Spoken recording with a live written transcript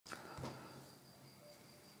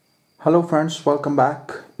Hello friends, welcome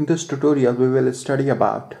back. In this tutorial we will study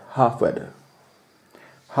about half adder.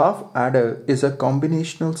 Half adder is a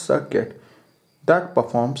combinational circuit that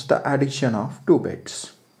performs the addition of two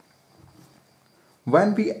bits.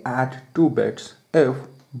 When we add two bits, if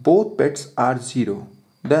both bits are 0,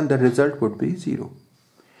 then the result would be 0.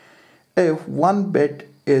 If one bit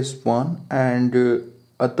is 1 and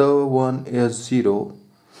other one is 0,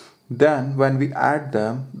 then when we add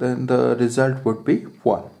them, then the result would be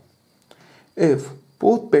 1. If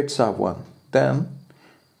both bits are 1, then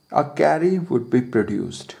a carry would be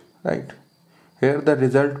produced, right? Here the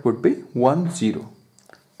result would be 1, 0.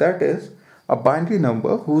 That is a binary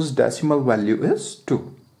number whose decimal value is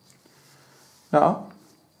 2. Now,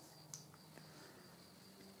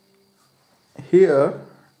 here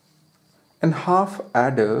in half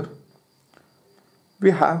adder,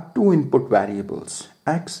 we have two input variables,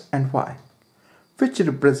 x and y, which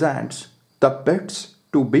represents the bits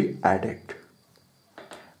to be added,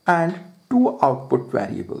 and two output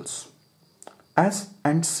variables, s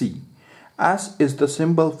and c. S is the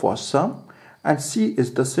symbol for sum and c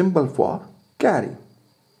is the symbol for carry.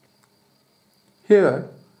 Here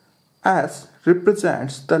s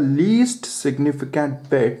represents the least significant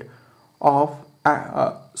bit of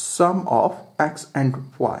sum of x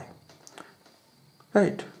and y,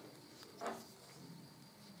 right?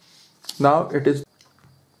 Now it is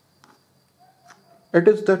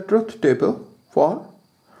the truth table for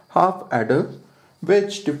half adder,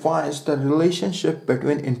 which defines the relationship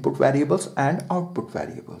between input variables and output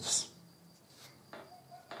variables.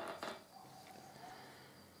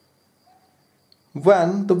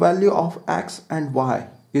 When the value of x and y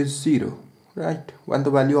is 0, right? When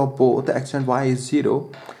the value of both x and y is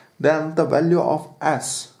 0, then the value of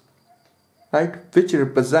s, right, which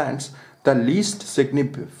represents the least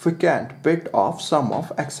significant bit of sum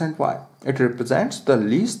of x and y. It represents the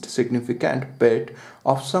least significant bit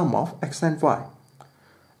of sum of x and y.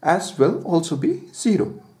 S will also be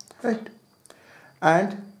 0, right?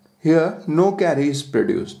 And here no carry is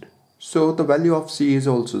produced, so the value of c is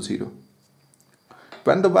also 0.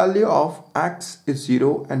 When the value of x is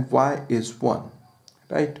 0 and y is 1,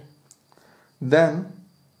 right, then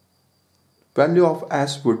value of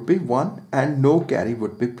s would be 1 and no carry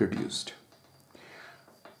would be produced.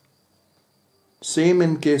 Same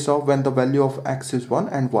in case of when the value of x is 1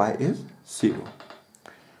 and y is 0.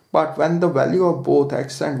 But when the value of both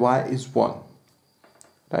x and y is 1,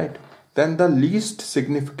 right, then the least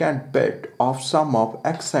significant bit of sum of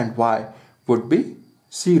x and y would be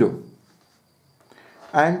 0.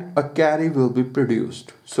 And a carry will be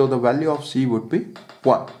produced. So the value of c would be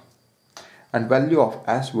 1 and value of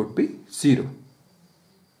s would be 0.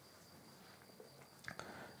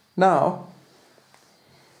 Now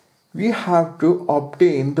we have to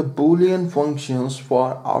obtain the Boolean functions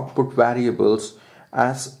for output variables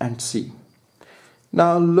s and c.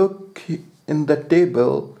 Now look in the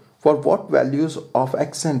table for what values of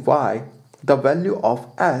x and y the value of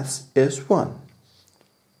s is 1.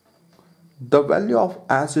 The value of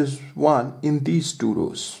s is 1 in these two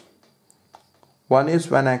rows. One is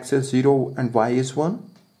when x is 0 and y is 1,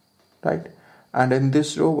 right? And in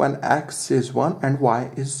this row when x is 1 and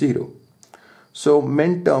y is 0. So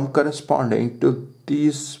min term corresponding to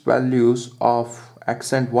these values of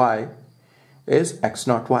x and y is x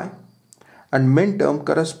naught y, and min term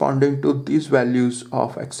corresponding to these values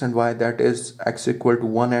of x and y, that is x equal to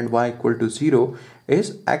 1 and y equal to 0,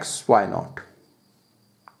 is x y naught,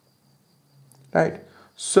 right?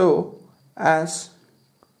 So s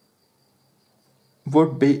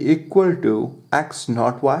would be equal to x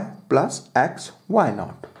naught y plus x y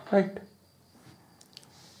naught, right?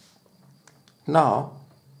 Now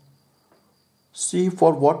see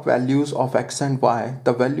for what values of x and y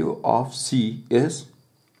the value of c is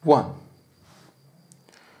 1.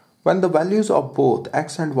 When the values of both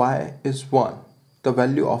x and y is 1, the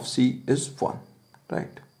value of c is 1,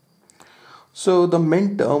 right? So the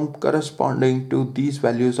min term corresponding to these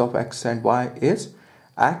values of x and y is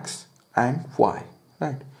x and y,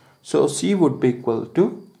 right? So c would be equal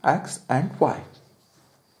to x and y.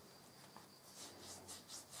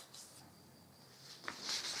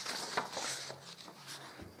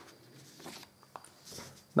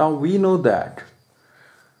 Now we know that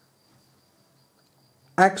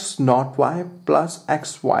x naught y plus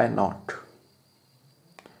x y naught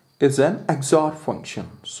is an XOR function.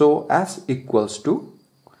 So s equals to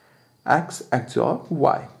x XOR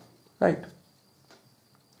y, right?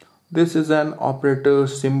 This is an operator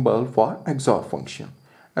symbol for XOR function,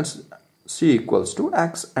 and c equals to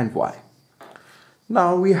x and y.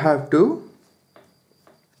 Now we have to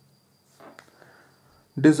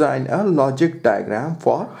design a logic diagram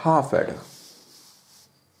for half adder.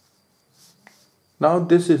 Now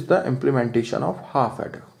this is the implementation of half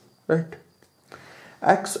adder, right?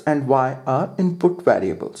 X and Y are input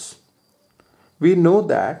variables. We know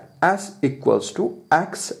that S equals to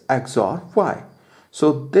X XOR Y.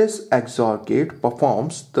 So this XOR gate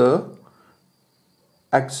performs the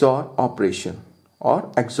XOR operation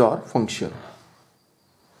or XOR function.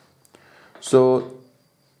 So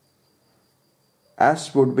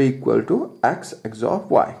S would be equal to X XOR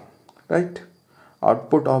Y, right?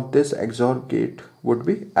 Output of this XOR gate would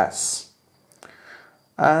be S.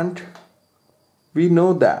 And we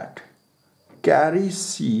know that carry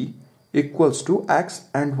C equals to X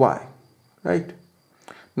and Y, right?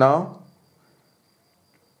 Now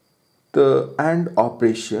the AND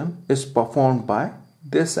operation is performed by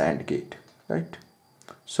this AND gate, right?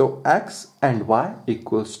 So X and Y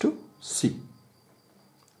equals to C,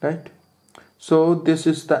 right? So this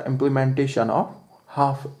is the implementation of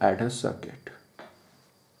half adder circuit.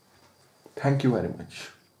 Thank you very much.